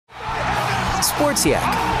Sports Yak.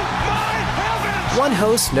 One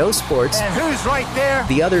host knows sports. And who's right there?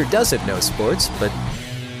 The other doesn't know sports, but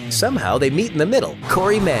somehow they meet in the middle.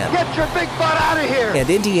 Corey Mann. Get your big butt out of here! And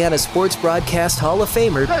Indiana Sports Broadcast Hall of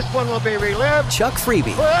Famer, This one will be relived Chuck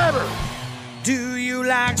Freeby. forever. Do you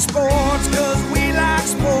like sports? 'Cause we like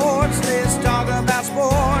sports. Let's talk about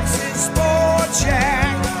sports. It's Sports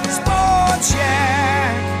Yak. Sports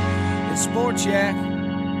Yak. It's Sports Yak.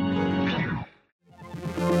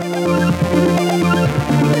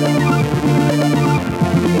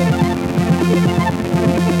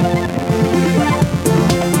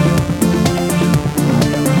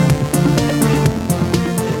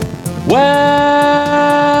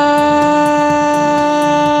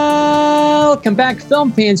 Welcome back,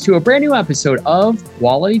 film fans, to a brand new episode of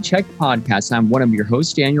Quality Check Podcast. I'm one of your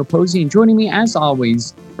hosts, Daniel Posey, and joining me, as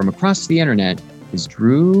always, from across the internet is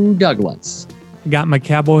Drew Douglas. I got my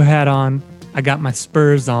cowboy hat on. I got my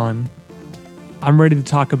Spurs on. I'm ready to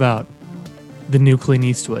talk about the new Clint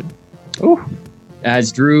Eastwood. Ooh.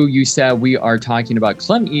 As Drew, you said, we are talking about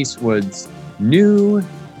Clint Eastwood's new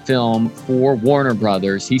film for Warner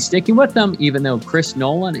Brothers. He's sticking with them, even though Chris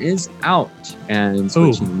Nolan is out and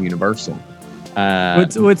switching to Universal.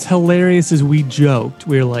 What's hilarious is we joked.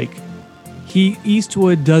 We were like,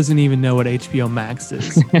 Eastwood doesn't even know what HBO Max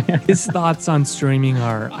is. His thoughts on streaming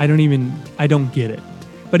are, I don't get it.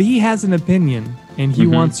 But he has an opinion, and he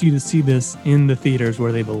wants you to see this in the theaters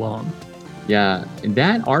where they belong. Yeah, and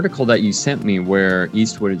that article that you sent me where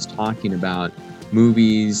Eastwood is talking about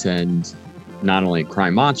movies and not only Cry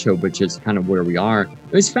Macho, but just kind of where we are,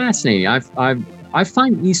 it was fascinating. I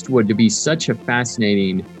find Eastwood to be such a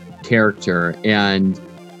fascinating character, and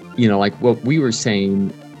like what we were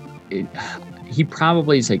saying, he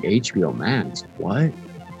probably is like HBO Max. What?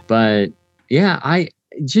 But yeah, I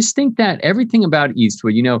just think that everything about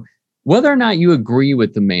Eastwood, whether or not you agree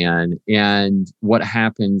with the man and what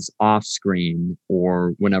happens off screen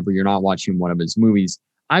or whenever you're not watching one of his movies,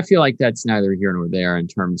 I feel like that's neither here nor there in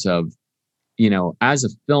terms of, as a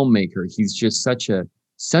filmmaker, he's just such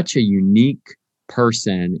a unique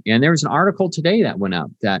person. And there was an article today that went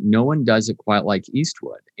up that no one does it quite like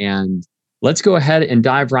Eastwood. And let's go ahead and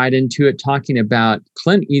dive right into it, talking about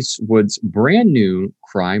Clint Eastwood's brand new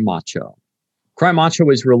Cry Macho. Cry Macho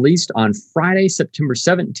was released on Friday, September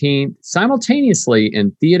 17th, simultaneously in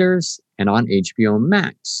theaters and on HBO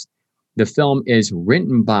Max. The film is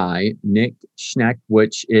written by Nick Schneck,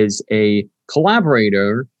 which is a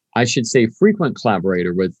collaborator, I should say frequent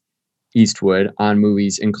collaborator with Eastwood on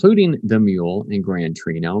movies, including The Mule and Gran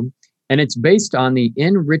Torino. And it's based on the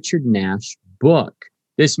N. Richard Nash book.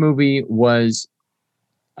 This movie was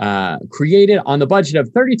created on the budget of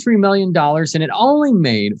 $33 million, and it only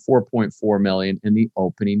made $4.4 million in the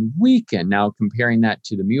opening weekend. Now, comparing that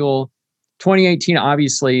to The Mule, 2018,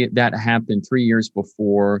 obviously that happened 3 years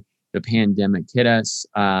before the pandemic hit us.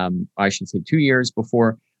 I should say 2 years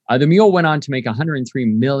before. The Mule went on to make $103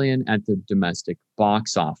 million at the domestic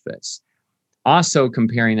box office. Also,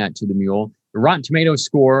 comparing that to The Mule, the Rotten Tomatoes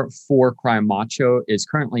score for Cry Macho is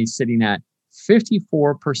currently sitting at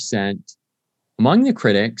 54% among the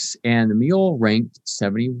critics, and The Mule ranked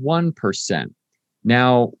 71%.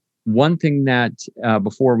 Now, one thing that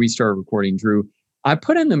before we started recording, Drew, I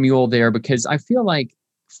put in The Mule there because I feel like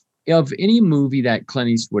of any movie that Clint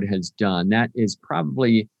Eastwood has done, that is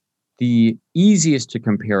probably the easiest to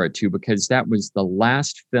compare it to, because that was the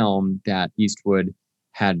last film that Eastwood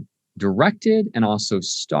had directed and also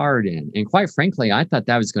starred in. And quite frankly, I thought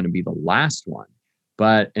that was going to be the last one.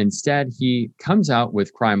 But instead, he comes out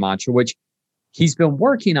with Cry Macho, which he's been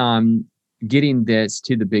working on getting this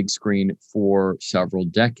to the big screen for several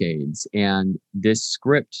decades. And this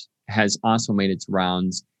script has also made its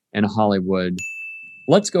rounds in Hollywood.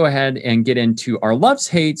 Let's go ahead and get into our loves,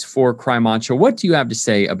 hates for Cry Macho. What do you have to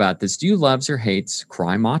say about this? Do you loves or hates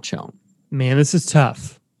Cry Macho? Man, this is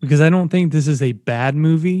tough because I don't think this is a bad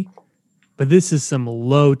movie, but this is some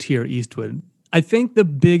low tier Eastwood. I think the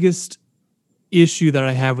biggest issue that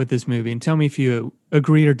I have with this movie, and tell me if you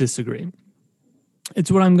agree or disagree, it's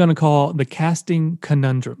what I'm going to call the casting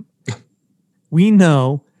conundrum. We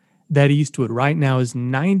know that Eastwood right now is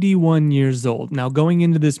 91 years old. Now, going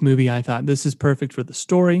into this movie, I thought this is perfect for the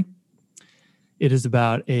story. It is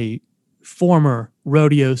about a former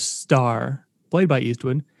rodeo star, played by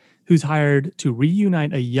Eastwood, who's hired to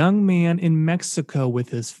reunite a young man in Mexico with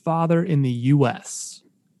his father in the U.S.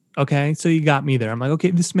 Okay, so you got me there. I'm like,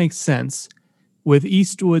 okay, this makes sense with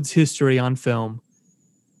Eastwood's history on film,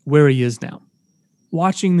 where he is now.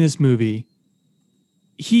 Watching this movie,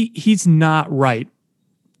 he's not right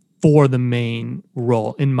for the main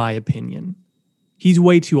role, in my opinion. He's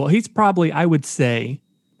way too old. He's probably, I would say,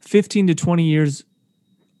 15 to 20 years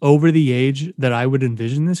over the age that I would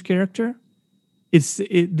envision this character. This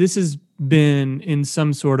has been in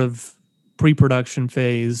some sort of pre-production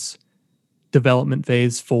phase, development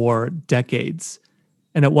phase for decades.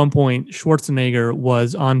 And at one point, Schwarzenegger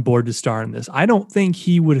was on board to star in this. I don't think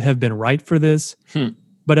he would have been right for this,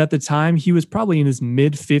 but at the time, he was probably in his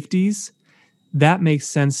mid-50s. That makes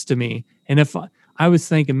sense to me. And if I was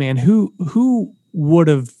thinking, man, who would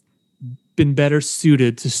have been better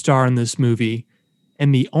suited to star in this movie?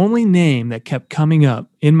 And the only name that kept coming up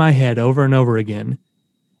in my head over and over again,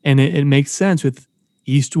 and it makes sense with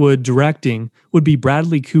Eastwood directing, would be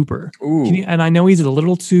Bradley Cooper. And I know he's a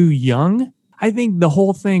little too young. I think the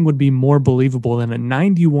whole thing would be more believable than a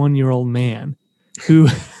 91-year-old man who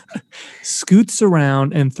scoots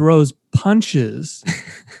around and throws punches.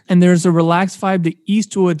 And there's a relaxed vibe to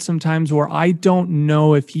Eastwood sometimes where I don't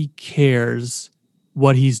know if he cares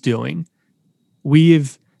what he's doing.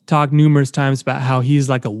 We've talked numerous times about how he's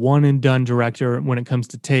like a one and done director when it comes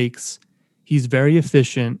to takes. He's very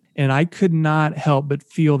efficient. And I could not help but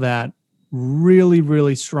feel that really,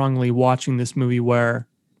 really strongly watching this movie, where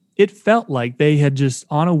it felt like they had just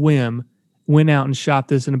on a whim went out and shot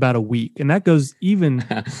this in about a week. And that goes even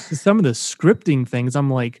to some of the scripting things. I'm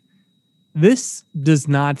like, this does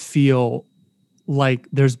not feel like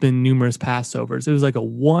there's been numerous passovers. It was like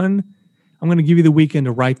I'm going to give you the weekend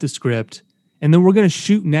to write the script, and then we're going to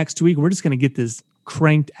shoot next week. We're just going to get this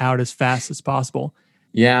cranked out as fast as possible.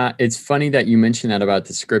 Yeah, it's funny that you mentioned that about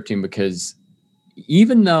the scripting, because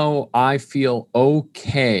even though I feel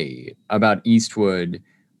okay about Eastwood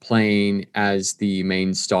playing as the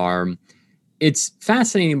main star, it's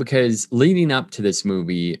fascinating because leading up to this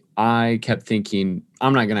movie, I kept thinking,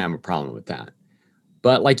 I'm not going to have a problem with that.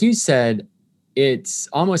 But like you said, it's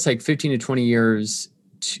almost like 15 to 20 years.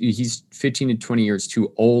 He's 15 to 20 years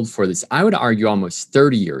too old for this. I would argue almost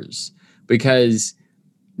 30 years, because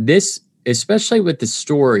this, especially with the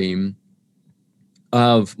story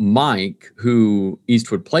of Mike, who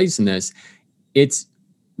Eastwood plays in this, it's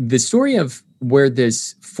the story of where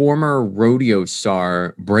this former rodeo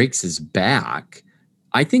star breaks his back.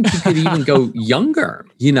 I think he could even go younger,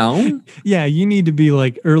 you know? Yeah, you need to be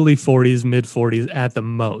like early 40s, mid 40s at the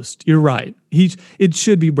most. You're right. It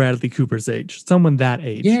should be Bradley Cooper's age, someone that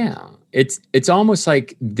age. Yeah. It's almost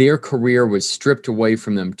like their career was stripped away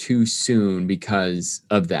from them too soon because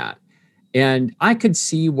of that. And I could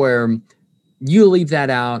see where you leave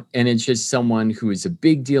that out and it's just someone who is a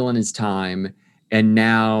big deal in his time, and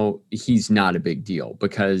now he's not a big deal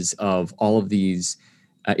because of all of these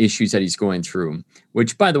issues that he's going through.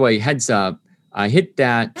 Which, by the way, heads up, hit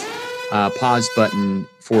that pause button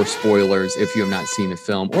for spoilers if you have not seen the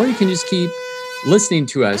film, or you can just keep listening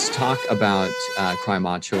to us talk about Cry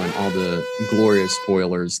Macho and all the glorious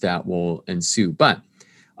spoilers that will ensue. But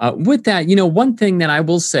with that, one thing that I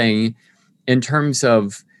will say in terms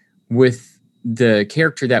of with the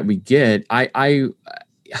character that we get,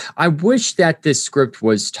 I wish that this script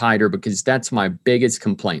was tighter, because that's my biggest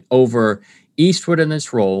complaint over Eastwood in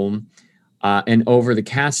this role and over the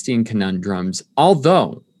casting conundrums.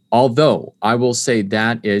 Although I will say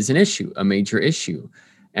that is an issue, a major issue.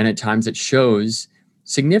 And at times it shows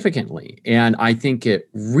significantly. And I think it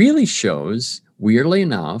really shows, weirdly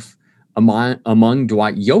enough, among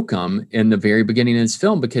Dwight Yoakam in the very beginning of this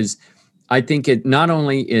film, because I think it not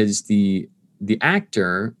only is the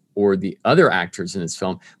actor or the other actors in this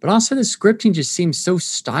film, but also the scripting just seems so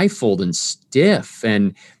stifled and stiff.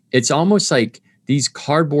 And it's almost like these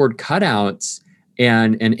cardboard cutouts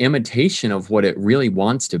and an imitation of what it really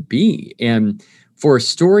wants to be. And for a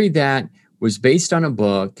story that was based on a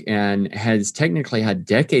book and has technically had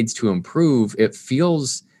decades to improve, it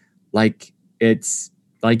feels like it's,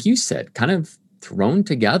 like you said, kind of thrown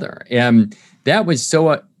together. And that was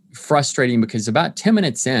so frustrating, because about 10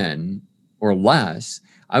 minutes in or less,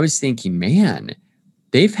 I was thinking, man,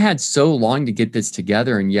 they've had so long to get this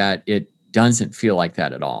together, and yet it doesn't feel like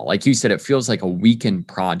that at all. Like you said, it feels like a weekend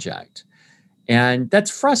project. And that's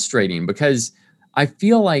frustrating, because I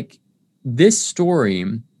feel like this story,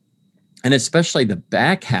 and especially the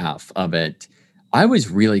back half of it, I was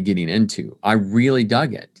really getting into. I really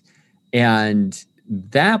dug it. And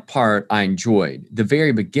that part I enjoyed. The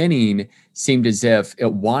very beginning seemed as if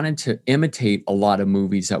it wanted to imitate a lot of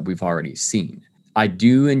movies that we've already seen. I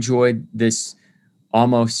do enjoy this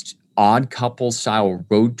almost Odd Couple style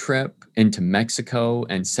road trip into Mexico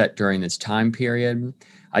and set during this time period.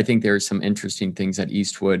 I think there's some interesting things that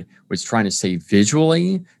Eastwood was trying to say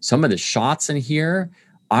visually. Some of the shots in here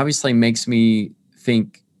obviously makes me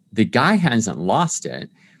think the guy hasn't lost it.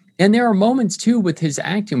 And there are moments too with his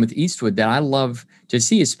acting with Eastwood that I love to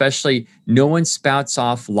see, especially no one spouts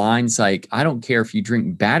off lines like, I don't care if you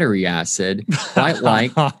drink battery acid, quite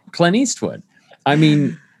like Clint Eastwood. I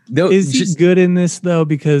mean, is he good in this though?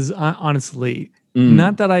 Because honestly,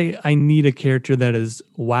 not that I need a character that is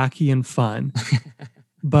wacky and fun,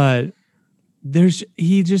 but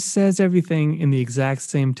he just says everything in the exact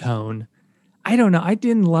same tone. I don't know. I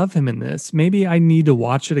didn't love him in this. Maybe I need to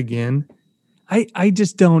watch it again. I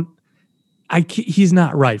just don't. He's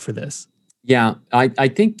not right for this. Yeah, I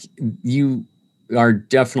think you are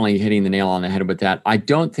definitely hitting the nail on the head with that. I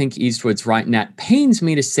don't think Eastwood's right, and that pains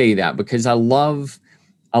me to say that because I love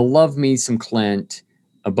me some Clint,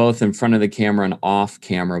 both in front of the camera and off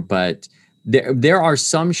camera. But there are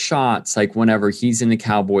some shots like whenever he's in the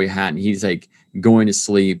cowboy hat and he's like going to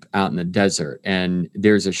sleep out in the desert, and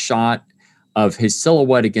there's a shot of his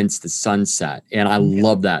silhouette against the sunset. And I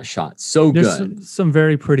love that shot. So There's good. Some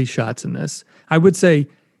very pretty shots in this. I would say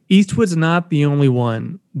Eastwood's not the only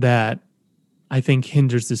one that I think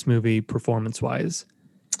hinders this movie performance-wise.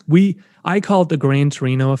 I call it the Gran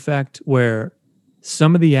Torino effect, where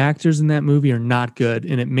some of the actors in that movie are not good,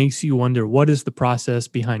 and it makes you wonder, what is the process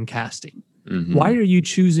behind casting? Mm-hmm. Why are you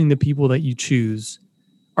choosing the people that you choose?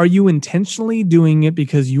 Are you intentionally doing it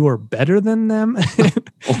because you are better than them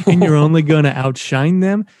and you're only going to outshine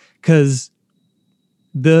them? Because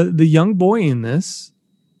the young boy in this,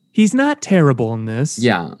 he's not terrible in this.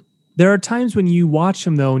 Yeah. There are times when you watch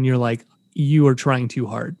him, though, and you're like, you are trying too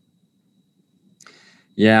hard.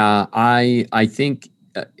 Yeah, I think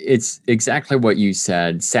it's exactly what you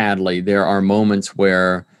said. Sadly, there are moments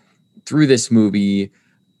where through this movie,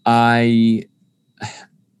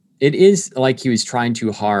 it is like he was trying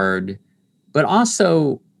too hard, but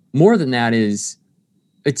also more than that is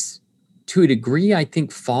it's to a degree, I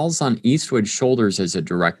think, falls on Eastwood's shoulders as a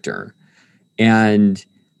director. But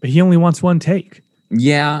he only wants one take.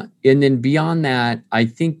 Yeah. And then beyond that, I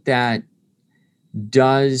think that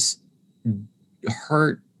does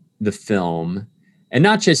hurt the film. And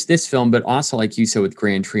not just this film, but also, like you said, with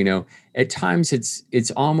Gran Torino, at times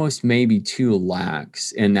it's almost maybe too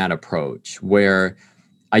lax in that approach, where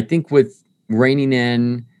I think with reining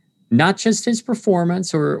in not just his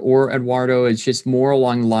performance or Eduardo, it's just more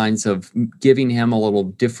along the lines of giving him a little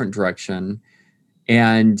different direction.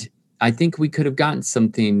 And I think we could have gotten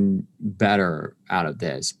something better out of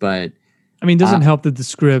this. But I mean, it doesn't help that the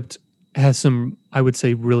script has some, I would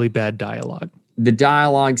say, really bad dialogue. The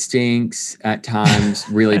dialogue stinks at times,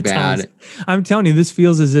 really bad. I'm telling you, this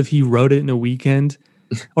feels as if he wrote it in a weekend.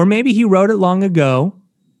 Or maybe he wrote it long ago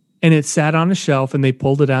and it sat on a shelf and they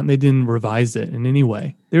pulled it out and they didn't revise it in any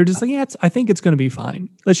way. They were just like, yeah, I think it's going to be fine.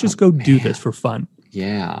 Let's just go do this for fun.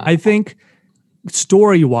 Yeah. I think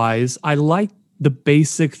story-wise, I like the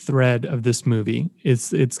basic thread of this movie.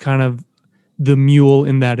 It's kind of the mule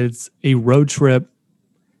in that it's a road trip,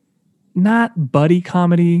 not buddy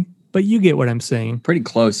comedy, but you get what I'm saying. Pretty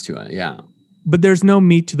close to it, yeah. But there's no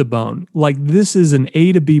meat to the bone. Like, this is an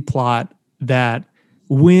A to B plot that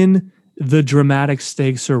when the dramatic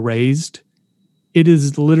stakes are raised, it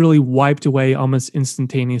is literally wiped away almost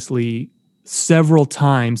instantaneously several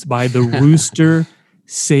times by the rooster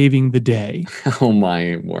saving the day. Oh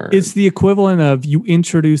my word. It's the equivalent of you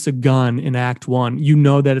introduce a gun in Act 1. You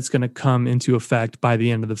know that it's going to come into effect by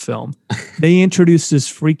the end of the film. They introduce this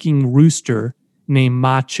freaking rooster named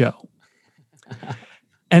Macho.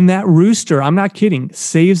 And that rooster, I'm not kidding,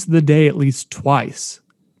 saves the day at least twice,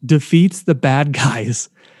 defeats the bad guys.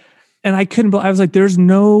 And I was like, there's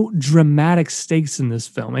no dramatic stakes in this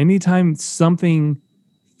film. Anytime something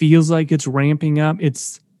feels like it's ramping up,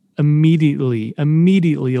 it's immediately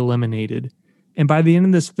eliminated. And by the end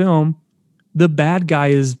of this film, the bad guy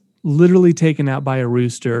is literally taken out by a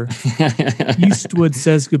rooster. Eastwood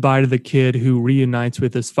says goodbye to the kid who reunites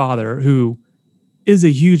with his father, who is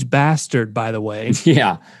a huge bastard, by the way.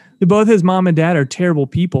 Yeah. Both his mom and dad are terrible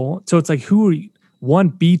people. So it's like, one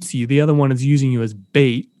beats you, the other one is using you as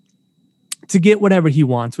bait to get whatever he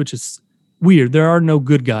wants, which is weird. There are no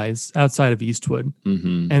good guys outside of Eastwood.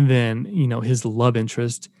 Mm-hmm. And then, his love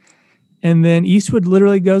interest. And then Eastwood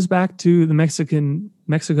literally goes back to the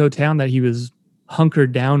Mexico town that he was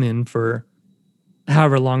hunkered down in for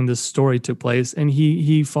however long this story took place. And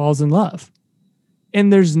he falls in love.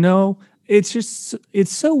 And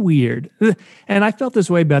it's so weird. And I felt this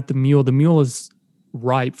way about The Mule. The Mule is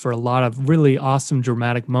ripe for a lot of really awesome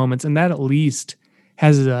dramatic moments. And that at least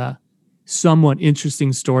has a somewhat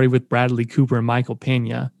interesting story with Bradley Cooper and Michael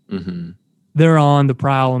Pena. Mm-hmm. They're on the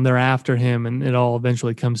prowl and they're after him and it all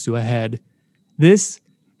eventually comes to a head. This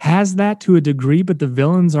has that to a degree, but the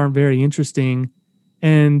villains aren't very interesting.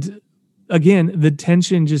 And again, the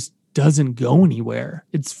tension just doesn't go anywhere.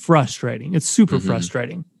 It's frustrating. It's super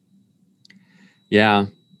frustrating. Yeah.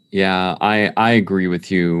 Yeah, I agree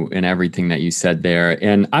with you in everything that you said there.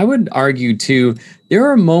 And I would argue too, there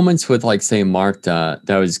are moments with like say Marta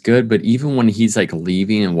that was good, but even when he's like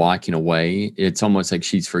leaving and walking away, it's almost like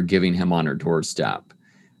she's forgiving him on her doorstep.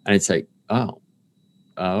 And it's like,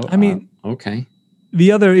 I mean, okay.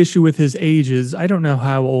 The other issue with his age is I don't know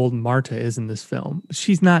how old Marta is in this film.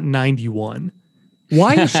 She's not 91.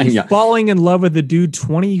 Why is she falling in love with a dude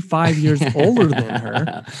 25 years older than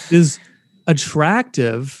her? This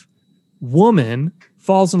attractive woman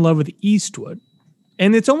falls in love with Eastwood.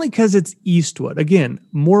 And it's only because it's Eastwood. Again,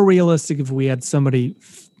 more realistic if we had somebody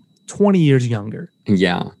 20 years younger.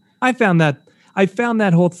 Yeah. I found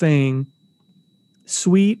that whole thing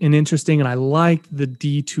sweet and interesting, and I liked the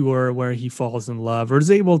detour where he falls in love or is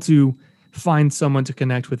able to find someone to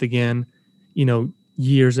connect with again,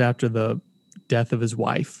 years after the death of his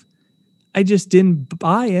wife. I just didn't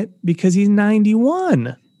buy it because he's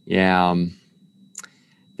 91. Yeah.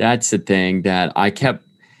 That's the thing that I kept.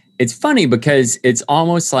 It's funny because it's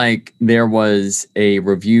almost like there was a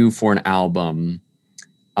review for an album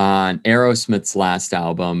on Aerosmith's last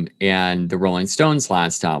album and the Rolling Stones'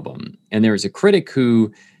 last album. And there was a critic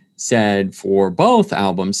who said for both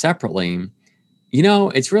albums separately,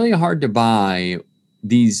 it's really hard to buy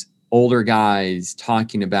these older guys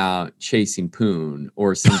talking about chasing poon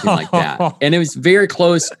or something like that. And it was very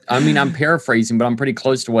close. I mean, I'm paraphrasing, but I'm pretty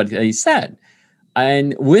close to what they said.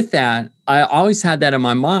 And with that, I always had that in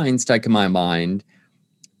my mind, stuck in my mind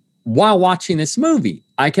while watching this movie.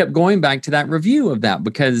 I kept going back to that review of that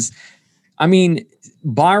because, I mean,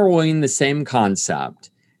 borrowing the same concept,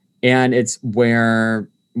 and it's where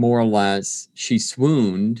more or less she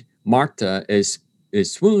swooned. Marta is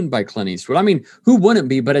swooned by Clint Eastwood. I mean, who wouldn't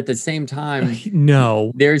be? But at the same time,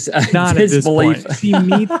 no, there's a not disbelief. At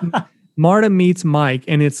this point. Marta meets Mike,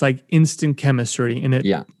 and it's like instant chemistry, and it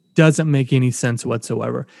doesn't make any sense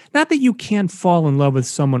whatsoever. Not that you can't fall in love with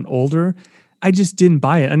someone older. I just didn't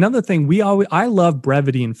buy it. Another thing, I love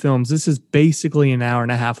brevity in films. This is basically an hour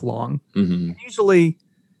and a half long. Mm-hmm. Usually,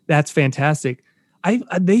 that's fantastic.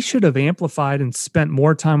 They should have amplified and spent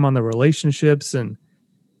more time on the relationships and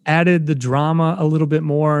added the drama a little bit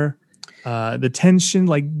more, the tension.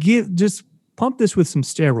 Just pump this with some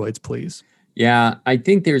steroids, please. Yeah, I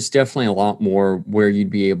think there's definitely a lot more where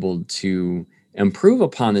you'd be able to improve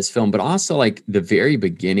upon this film, but also like the very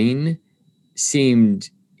beginning seemed,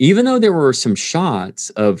 even though there were some shots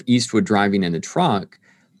of Eastwood driving in the truck,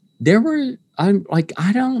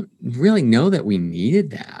 I don't really know that we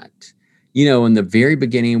needed that. In the very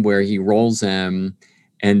beginning where he rolls in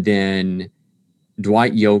and then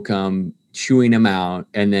Dwight Yoakam chewing him out,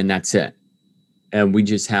 and then that's it. And we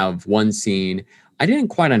just have one scene. I didn't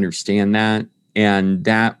quite understand that. And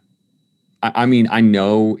that, I mean, I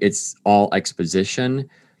know it's all exposition,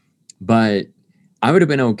 but I would have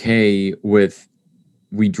been okay with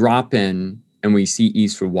we drop in and we see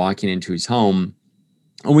Eastwood walking into his home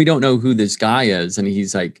and we don't know who this guy is. And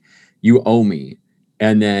he's like, you owe me.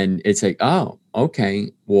 And then it's like, oh,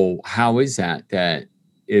 okay. Well, how is that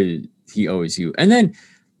he owes you? And then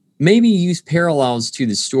maybe use parallels to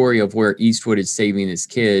the story of where Eastwood is saving his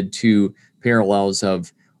kid to parallels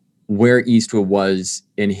of where Eastwood was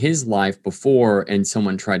in his life before and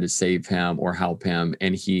someone tried to save him or help him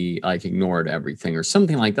and he like ignored everything or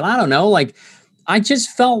something like that. I don't know. Like, I just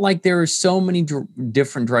felt like there were so many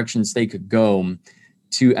different directions they could go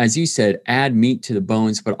to, as you said, add meat to the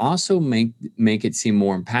bones, but also make it seem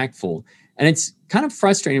more impactful. And it's kind of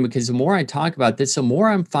frustrating because the more I talk about this, the more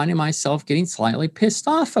I'm finding myself getting slightly pissed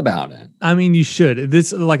off about it. I mean, you should.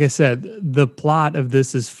 This, like I said, the plot of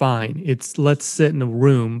this is fine. It's let's sit in a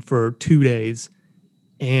room for 2 days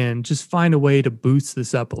and just find a way to boost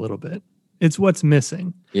this up a little bit. It's what's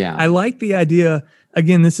missing. Yeah. I like the idea.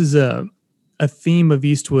 Again, this is a theme of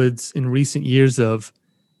Eastwood's in recent years of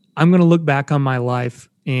I'm going to look back on my life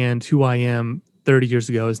and who I am 30 years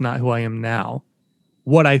ago is not who I am now.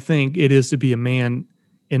 What I think it is to be a man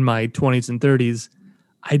in my 20s and 30s,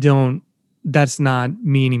 that's not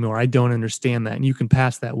me anymore. I don't understand that. And you can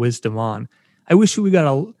pass that wisdom on. I wish we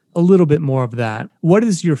got a little bit more of that. What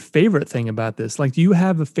is your favorite thing about this? Like, do you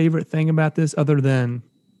have a favorite thing about this other than,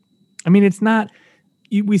 I mean, it's not,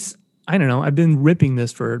 I don't know. I've been ripping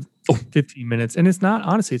this for 15 minutes and it's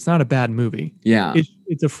not a bad movie. Yeah.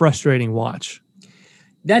 It's a frustrating watch.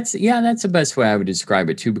 That's the best way I would describe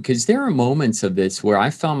it too, because there are moments of this where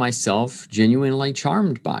I found myself genuinely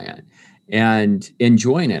charmed by it and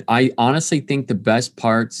enjoying it. I honestly think the best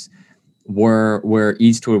parts were where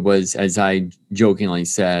Eastwood was, as I jokingly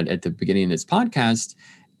said at the beginning of this podcast,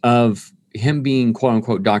 of him being quote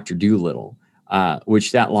unquote Dr. Doolittle,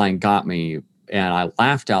 which that line got me, and I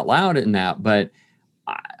laughed out loud in that. But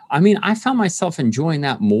I mean, I found myself enjoying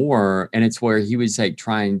that more, and it's where he was like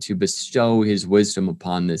trying to bestow his wisdom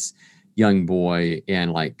upon this young boy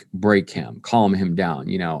and like break him, calm him down.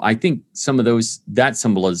 You know, I think some of that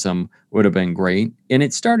symbolism would have been great, and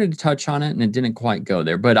it started to touch on it, and it didn't quite go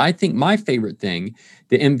there. But I think my favorite thing,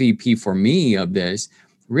 the MVP for me of this,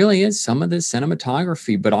 really is some of the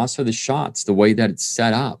cinematography, but also the shots, the way that it's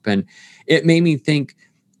set up. And it made me think,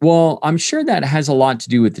 well, I'm sure that has a lot to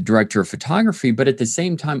do with the director of photography, but at the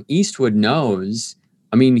same time, Eastwood knows,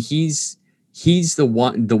 I mean, he's the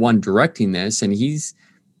one directing this, and he's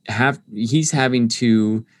having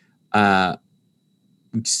to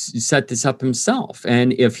set this up himself.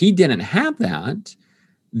 And if he didn't have that,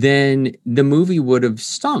 then the movie would have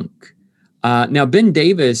stunk. Now, Ben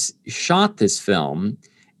Davis shot this film,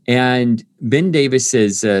 and Ben Davis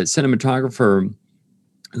is a cinematographer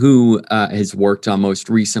who has worked on most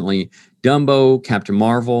recently Dumbo, Captain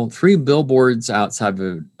Marvel, 3 Billboards Outside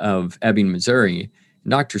of Ebbing, Missouri,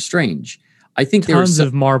 and Doctor Strange. I think tons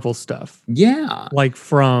of Marvel stuff. Yeah. Like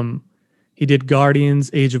he did Guardians,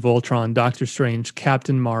 Age of Ultron, Doctor Strange,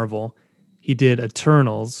 Captain Marvel. He did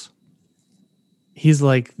Eternals. He's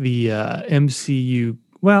like the MCU.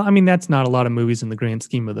 Well, I mean, that's not a lot of movies in the grand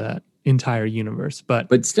scheme of that entire universe,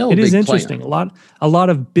 but still it is interesting. Player. A lot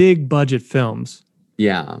of big budget films.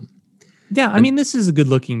 Yeah. Yeah. I mean, this is a good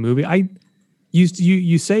looking movie.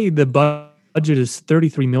 You say the budget is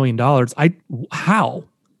 $33 million. How?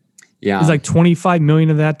 Yeah. It's like 25 million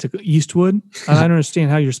of that to Eastwood. I don't understand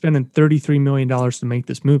how you're spending $33 million to make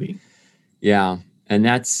this movie. Yeah. And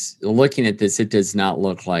that's, looking at this, it does not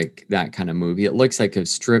look like that kind of movie. It looks like a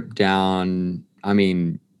stripped down, I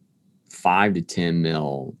mean, 5 to 10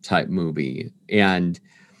 mil type movie. And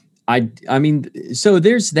I mean, so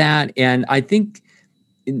there's that. And I think,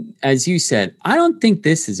 as you said, I don't think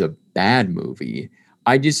this is a bad movie.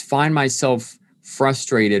 I just find myself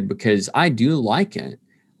frustrated because I do like it.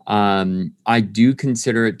 I do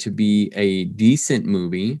consider it to be a decent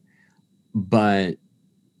movie, but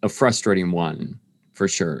a frustrating one for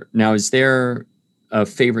sure. Now, is there a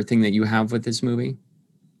favorite thing that you have with this movie?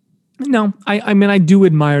 No, I mean, I do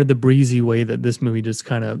admire the breezy way that this movie just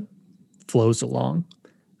kind of flows along.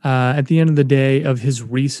 At the end of the day, of his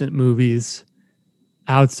recent movies,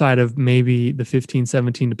 outside of maybe the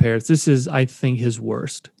 15-17 to Paris, this is, I think, his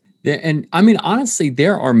worst. And I mean, honestly,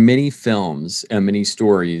 there are many films and many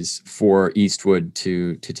stories for Eastwood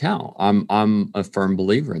to tell. I'm a firm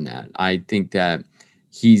believer in that. I think that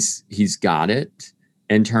he's got it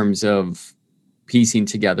in terms of piecing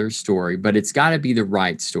together a story, but it's got to be the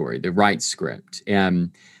right story, the right script.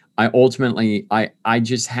 And I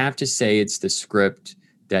just have to say it's the script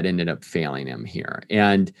that ended up failing him here.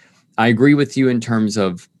 And I agree with you in terms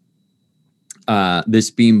of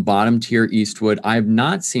this being bottom tier Eastwood. I have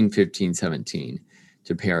not seen 15-17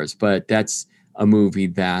 to Paris, but that's a movie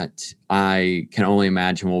that I can only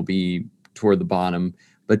imagine will be toward the bottom.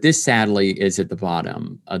 But this sadly is at the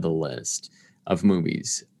bottom of the list of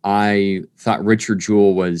movies. I thought Richard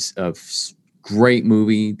Jewell was a great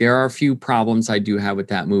movie. There are a few problems I do have with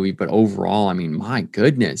that movie, but overall, I mean, my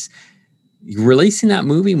goodness, releasing that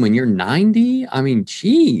movie when you're 90, I mean,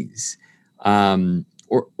 geez.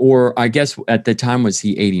 Or I guess at the time was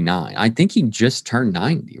he 89? I think he just turned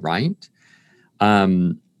 90, right? I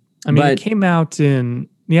mean, it came out in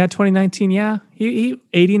 2019. Yeah, he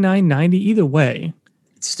 89, 90, either way.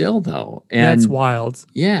 Still though, and that's wild.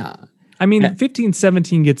 Yeah, I mean,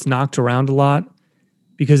 15-17 gets knocked around a lot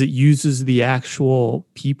because it uses the actual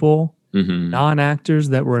people, non-actors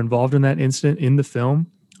that were involved in that incident in the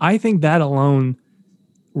film. I think that alone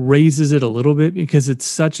raises it a little bit because it's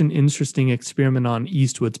such an interesting experiment on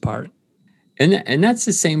Eastwood's part. And that's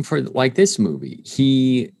the same for like this movie.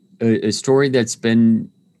 A story that's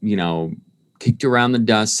been, kicked around the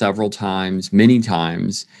dust several times, many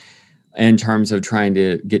times, in terms of trying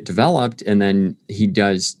to get developed, and then he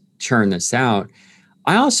does churn this out.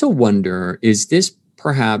 I also wonder, is this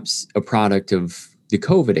perhaps a product of the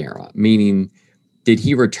COVID era? Meaning, did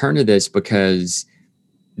he return to this because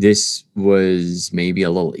this was maybe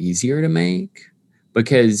a little easier to make?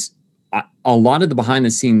 Because a lot of the behind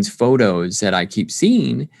the scenes photos that I keep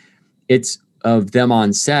seeing, it's of them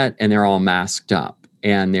on set and they're all masked up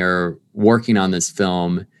and they're working on this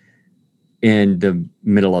film in the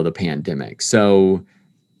middle of the pandemic. So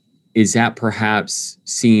is that perhaps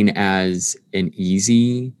seen as an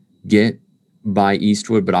easy get by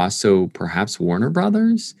Eastwood, but also perhaps Warner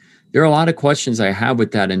Brothers? There are a lot of questions I have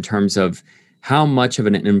with that in terms of how much of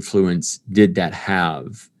an influence did that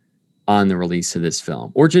have on the release of this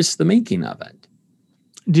film or just the making of it.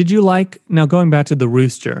 Did you like, now going back to the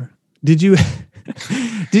rooster, did you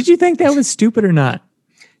did you think that was stupid or not?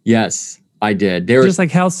 Yes, I did. Just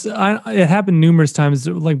like how it happened numerous times.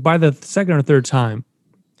 Like by the second or third time,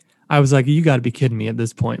 I was like, you got to be kidding me at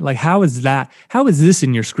this point. Like, how is this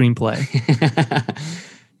in your screenplay?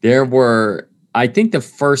 I think the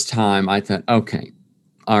first time I thought, okay,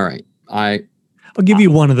 all right, I'll give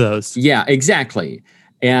you one of those. Yeah, exactly.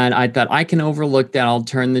 And I thought I can overlook that. I'll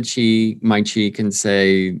turn my cheek and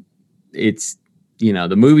say it's,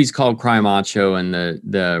 the movie's called Cry Macho and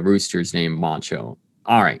the rooster's named Macho.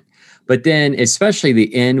 All right. But then especially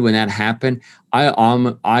the end when that happened,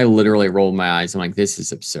 I literally rolled my eyes. I'm like, this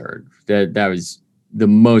is absurd. That was the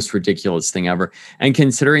most ridiculous thing ever. And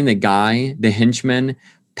considering the henchman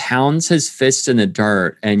pounds his fist in the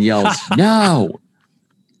dirt and yells, no.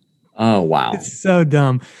 Oh, wow. It's so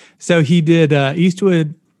dumb. So he did,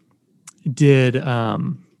 Eastwood did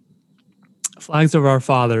Flags of Our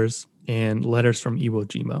Fathers and Letters from Iwo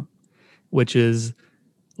Jima, which is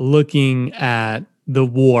looking at the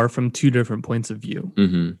war from two different points of view.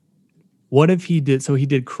 Mm-hmm. What if he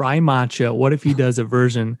did Cry Macho. What if he does a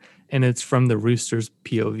version and it's from the rooster's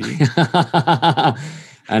POV?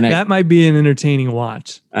 And that might be an entertaining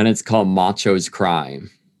watch. And it's called Macho's Cry.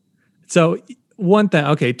 So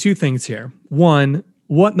two things here. One,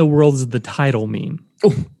 what in the world does the title mean?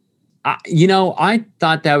 I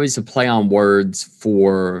thought that was a play on words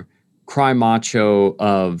for Cry Macho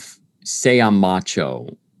of Say I'm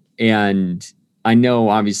Macho. And I know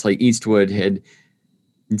obviously Eastwood had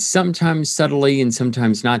sometimes subtly and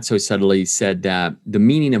sometimes not so subtly said that the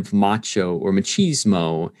meaning of macho or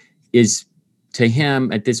machismo is to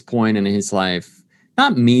him at this point in his life,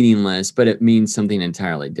 not meaningless, but it means something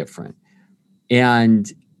entirely different.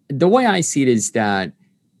 And the way I see it is that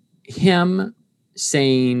him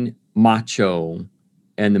saying macho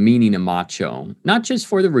and the meaning of macho, not just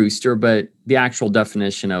for the rooster, but the actual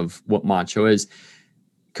definition of what macho is,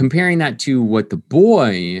 comparing that to what the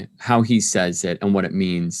boy, how he says it and what it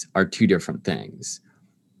means are two different things.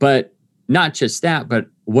 But not just that, but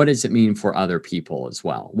what does it mean for other people as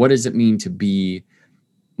well? What does it mean to be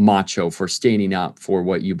macho, for standing up for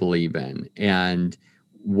what you believe in and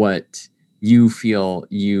what you feel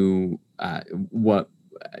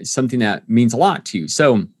something that means a lot to you?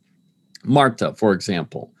 So Marta, for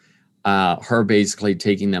example, her basically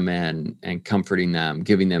taking them in and comforting them,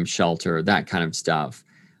 giving them shelter, that kind of stuff.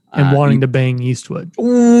 And wanting to bang Eastwood.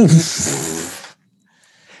 From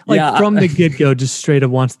the get-go, just straight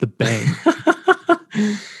up wants to bang.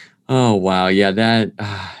 Oh, wow. Yeah,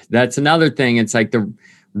 that's another thing. It's like the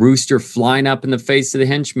rooster flying up in the face of the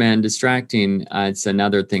henchman, distracting. It's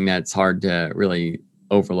another thing that's hard to really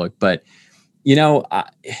overlook. But,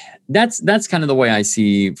 that's kind of the way I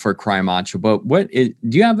see for Cry Macho. But do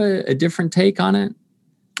you have a different take on it?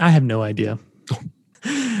 I have no idea.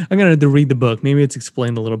 I'm going to read the book. Maybe it's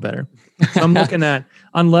explained a little better. So I'm looking at,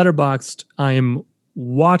 on Letterboxd, I am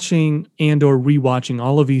watching and or rewatching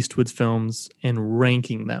all of Eastwood's films and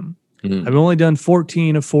ranking them. Mm-hmm. I've only done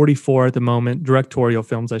 14 of 44 at the moment, directorial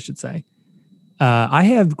films, I should say. I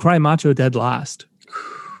have Cry Macho dead last.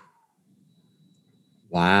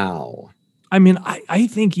 Wow. I mean, I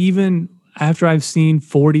think even after I've seen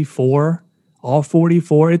 44, all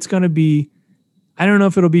 44, it's going to be, I don't know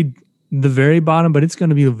if it'll be the very bottom, but it's going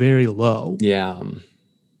to be very low. Yeah.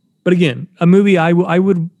 But again, a movie I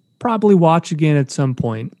would probably watch again at some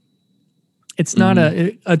point. It's not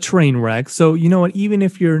a train wreck. So you know what? Even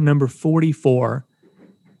if you're number 44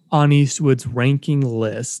 on Eastwood's ranking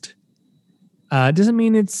list, it doesn't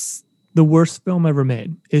mean it's the worst film ever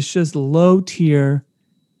made. It's just low tier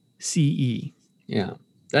CE. Yeah,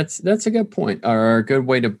 that's a good point, or a good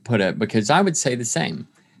way to put it, because I would say the same.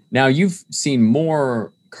 Now, you've seen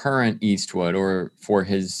more current Eastwood, or for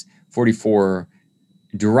his 44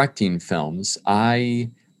 directing films.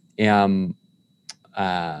 I'm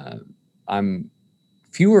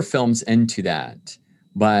fewer films into that,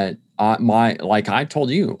 but like I told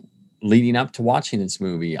you, leading up to watching this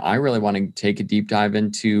movie, I really want to take a deep dive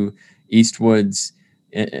into Eastwood's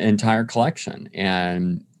entire collection.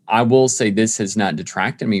 And I will say this has not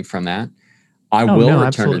detracted me from that. I will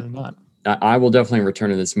return to. I will definitely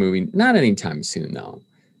return to this movie. Not anytime soon, though.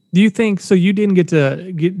 Do you think so? You didn't get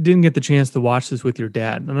the chance to watch this with your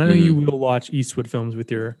dad, and I know you will watch Eastwood films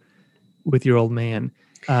with your old man.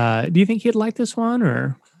 Do you think he'd like this one,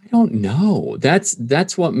 or? I don't know.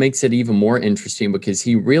 That's what makes it even more interesting, because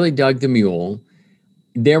he really dug The Mule.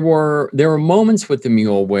 There were moments with The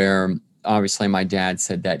Mule where obviously my dad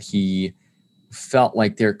said that he felt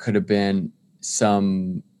like there could have been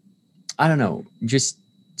some, I don't know, just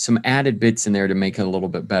some added bits in there to make it a little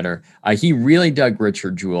bit better. He really dug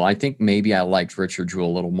Richard Jewell. I think maybe I liked Richard Jewell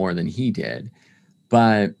a little more than he did,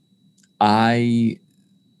 but I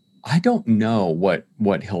don't know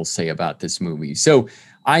what he'll say about this movie. So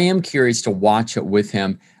I am curious to watch it with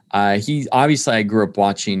him. He obviously, I grew up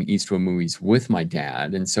watching Eastwood movies with my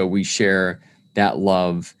dad, and so we share that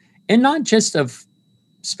love, and not just of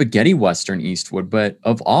spaghetti Western Eastwood, but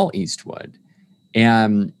of all Eastwood.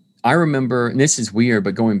 And I remember, and this is weird,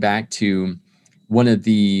 but going back to one of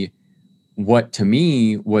what to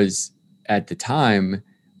me was at the time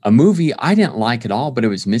a movie I didn't like at all, but it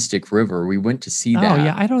was Mystic River. We went to see that. Oh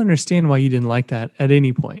yeah, I don't understand why you didn't like that at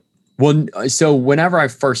any point. Well, so whenever I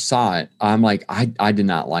first saw it, I'm like, I did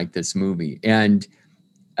not like this movie. And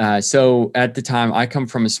so at the time, I come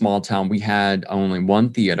from a small town. We had only one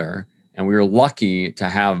theater, and we were lucky to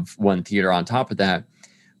have one theater on top of that.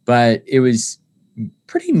 But it was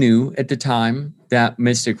pretty new at the time that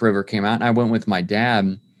Mystic River came out, and I went with my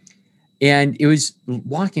dad. And it was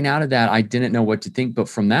walking out of that, I didn't know what to think. But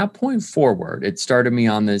from that point forward, it started me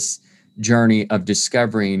on this journey of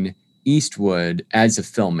discovering Eastwood as a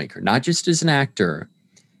filmmaker, not just as an actor.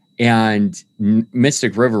 And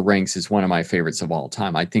Mystic River ranks as one of my favorites of all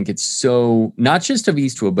time. I think it's so, not just of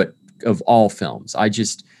Eastwood, but of all films. I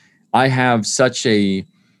have such a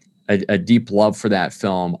deep love for that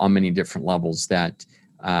film on many different levels that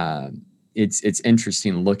it's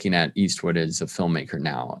interesting looking at Eastwood as a filmmaker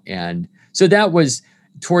now. And so that was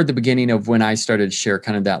toward the beginning of when I started to share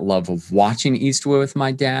kind of that love of watching Eastwood with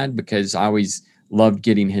my dad, because I always loved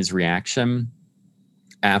getting his reaction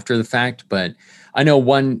after the fact. But I know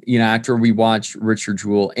after we watched Richard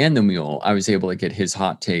Jewell and The Mule, I was able to get his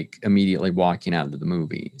hot take immediately walking out of the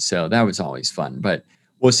movie. So that was always fun. But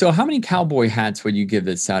so how many cowboy hats would you give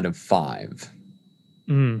this out of 5?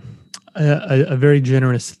 A very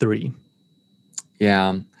generous 3.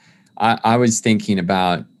 Yeah. I was thinking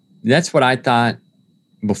about, that's what I thought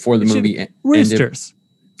before the movie ended. Roosters.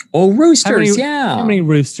 Oh, roosters, yeah. How many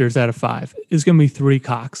roosters out of 5? It's going to be 3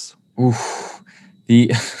 cocks. Oof.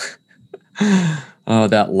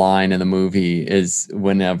 That line in the movie is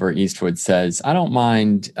whenever Eastwood says, I don't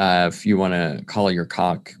mind if you want to call your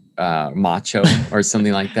cock macho or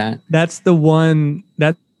something like that. That's when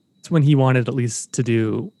he wanted at least to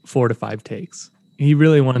do 4 to 5 takes. He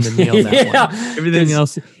really wanted to nail that one.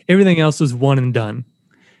 Everything else was one and done.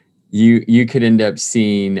 You could end up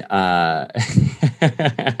seeing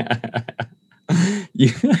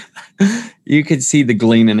you could see the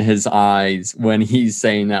gleam in his eyes when he's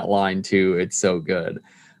saying that line too. It's so good.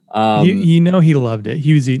 He loved it.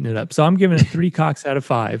 He was eating it up. So I'm giving it 3 cocks out of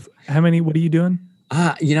 5. How many? What are you doing?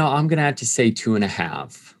 I'm gonna have to say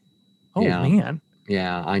 2.5. Oh man.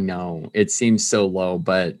 Yeah, I know it seems so low,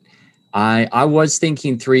 but I was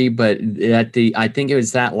thinking 3, but I think it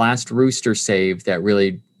was that last rooster save that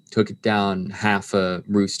really took it down half a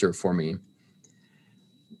rooster for me.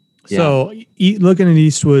 Yeah. So looking at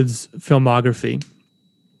Eastwood's filmography,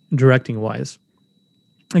 directing wise,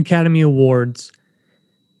 Academy Awards,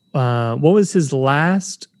 what was his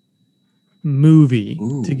last movie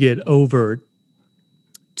to get over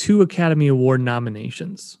 2 Academy Award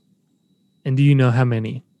nominations? And do you know how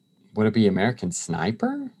many? Would it be American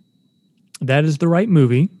Sniper? That is the right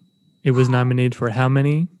movie. It was nominated for how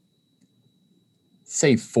many?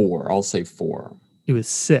 Say 4. I'll say 4. It was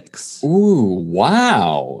 6. Ooh,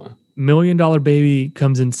 wow. $1 Million Baby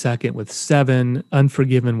comes in second with 7.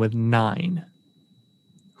 Unforgiven with 9.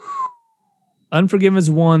 Unforgiven is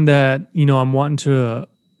one that, I'm wanting to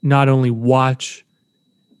not only watch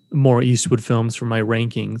more Eastwood films for my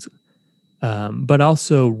rankings, but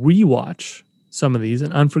also rewatch some of these.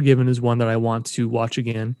 And Unforgiven is one that I want to watch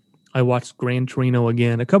again. I watched Gran Torino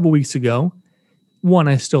again a couple weeks ago. One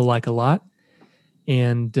I still like a lot.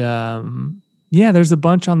 And there's a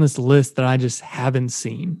bunch on this list that I just haven't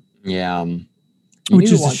seen. Yeah. Which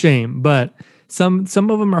is a shame. But some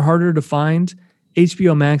of them are harder to find.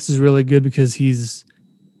 HBO Max is really good because he's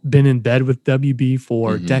been in bed with WB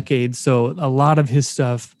for decades. So a lot of his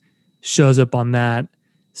stuff shows up on that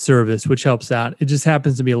service, which helps out. It just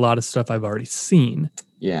happens to be a lot of stuff I've already seen.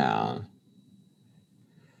 Yeah.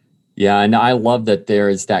 Yeah, and I love that there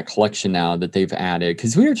is that collection now that they've added,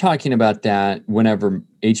 because we were talking about that whenever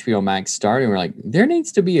HBO Max started. We're like, there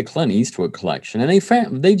needs to be a Clint Eastwood collection, and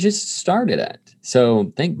they just started it.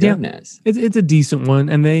 So thank goodness. It's a decent one,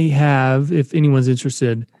 and they have, if anyone's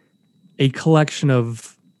interested, a collection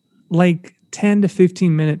of like 10 to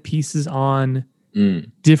 15 minute pieces on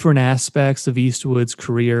different aspects of Eastwood's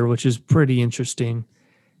career, which is pretty interesting,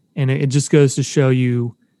 and it just goes to show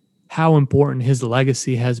you how important his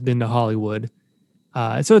legacy has been to Hollywood.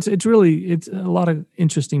 So it's really a lot of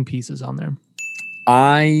interesting pieces on there.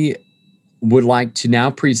 I would like to now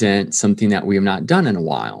present something that we have not done in a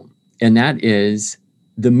while, and that is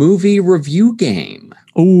the movie review game.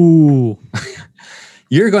 Ooh.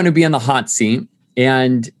 You're going to be in the hot seat.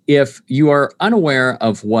 And if you are unaware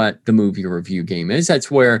of what the movie review game is,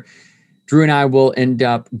 that's where Drew and I will end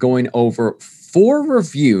up going over 4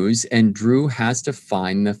 reviews, and Drew has to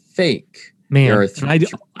find the fake. Man,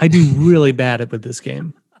 I do really bad with this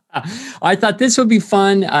game. I thought this would be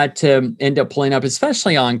fun to end up playing up,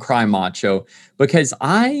 especially on Cry Macho, because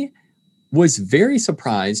I was very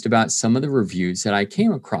surprised about some of the reviews that I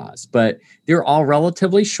came across, but they're all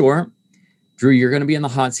relatively short. Drew, you're going to be in the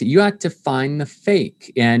hot seat. You have to find the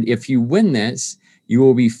fake. And if you win this, you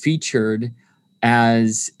will be featured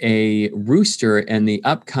as a rooster in the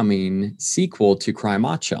upcoming sequel to Cry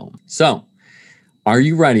Macho. So, are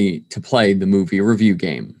you ready to play the movie review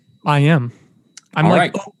game? I am. I'm All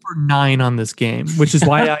like right. 0 for 9 on this game, which is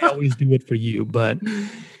why I always do it for you. But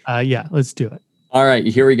yeah, let's do it. All right,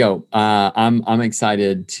 here we go. I'm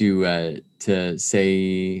excited to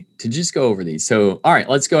just go over these. So, all right,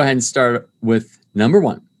 let's go ahead and start with number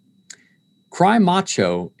 1. Cry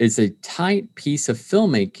Macho is a tight piece of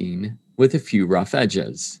filmmaking with a few rough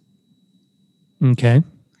edges. Okay.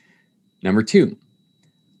 Number 2.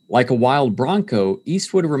 Like a wild bronco,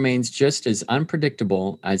 Eastwood remains just as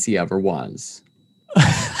unpredictable as he ever was.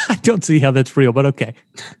 I don't see how that's real, but okay.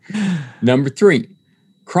 Number 3.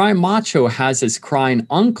 Cry Macho has his crying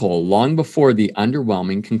uncle long before the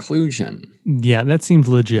underwhelming conclusion. Yeah, that seems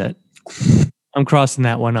legit. I'm crossing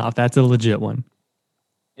that one off. That's a legit one.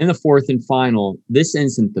 And the 4th and final, this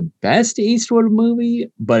isn't the best Eastwood movie,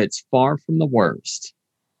 but it's far from the worst.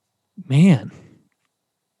 Man.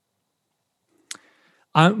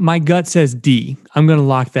 My gut says D. I'm going to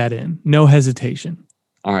lock that in. No hesitation.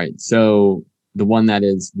 All right. So the one that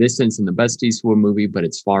is, this isn't the best Eastwood movie, but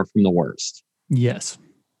it's far from the worst. Yes.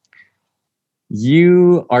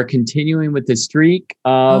 You are continuing with the streak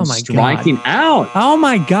of striking out. Oh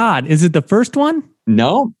my God. Is it the first one?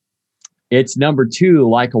 No. It's number 2,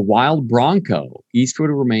 Like a Wild Bronco. Eastwood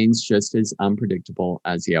remains just as unpredictable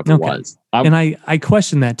as he ever was. And I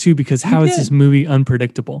question that too, because how is this movie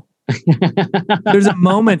unpredictable? There's a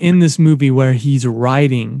moment in this movie where he's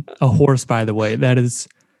riding a horse, by the way, that is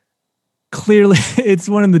clearly, it's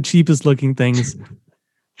one of the cheapest looking things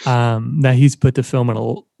that he's put to film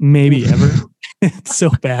in maybe ever. It's so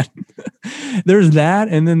bad. There's that.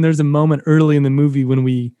 And then there's a moment early in the movie when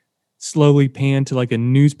we slowly pan to like a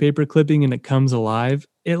newspaper clipping and it comes alive.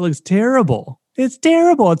 It looks terrible. It's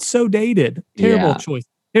terrible. It's so dated. Terrible choice.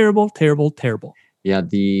 Terrible. Yeah,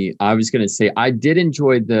 I was going to say, I did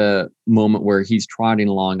enjoy the moment where he's trotting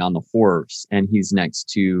along on the horse and he's next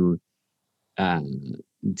to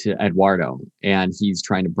Eduardo, and he's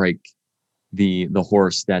trying to break the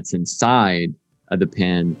horse that's inside of the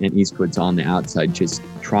pen, and Eastwood's on the outside just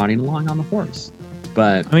trotting along on the horse.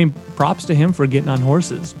 But I mean, props to him for getting on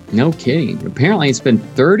horses. No kidding. Apparently it's been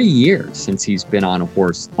 30 years since he's been on a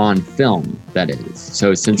horse on film, that is.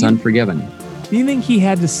 So since Unforgiven. Do you think he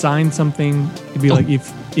had to sign something to be like,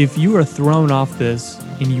 if you are thrown off this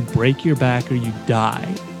and you break your back or you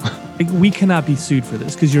die, like, we cannot be sued for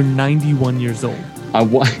this because you're 91 years old.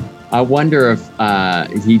 I wonder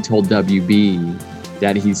if he told WB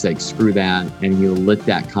that he's like, screw that, and he lit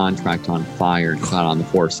that contract on fire and got on the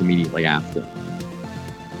horse immediately after.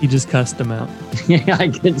 He just cussed him out. Yeah, I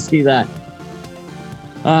can see that.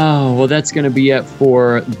 Oh, well, that's going to be it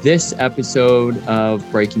for this episode of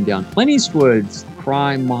Breaking Down Clint Eastwood's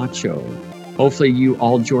Cry Macho. Hopefully you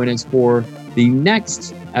all join us for the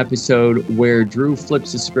next episode where Drew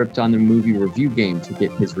flips the script on the movie review game to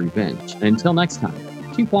get his revenge. Until next time,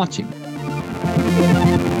 keep watching.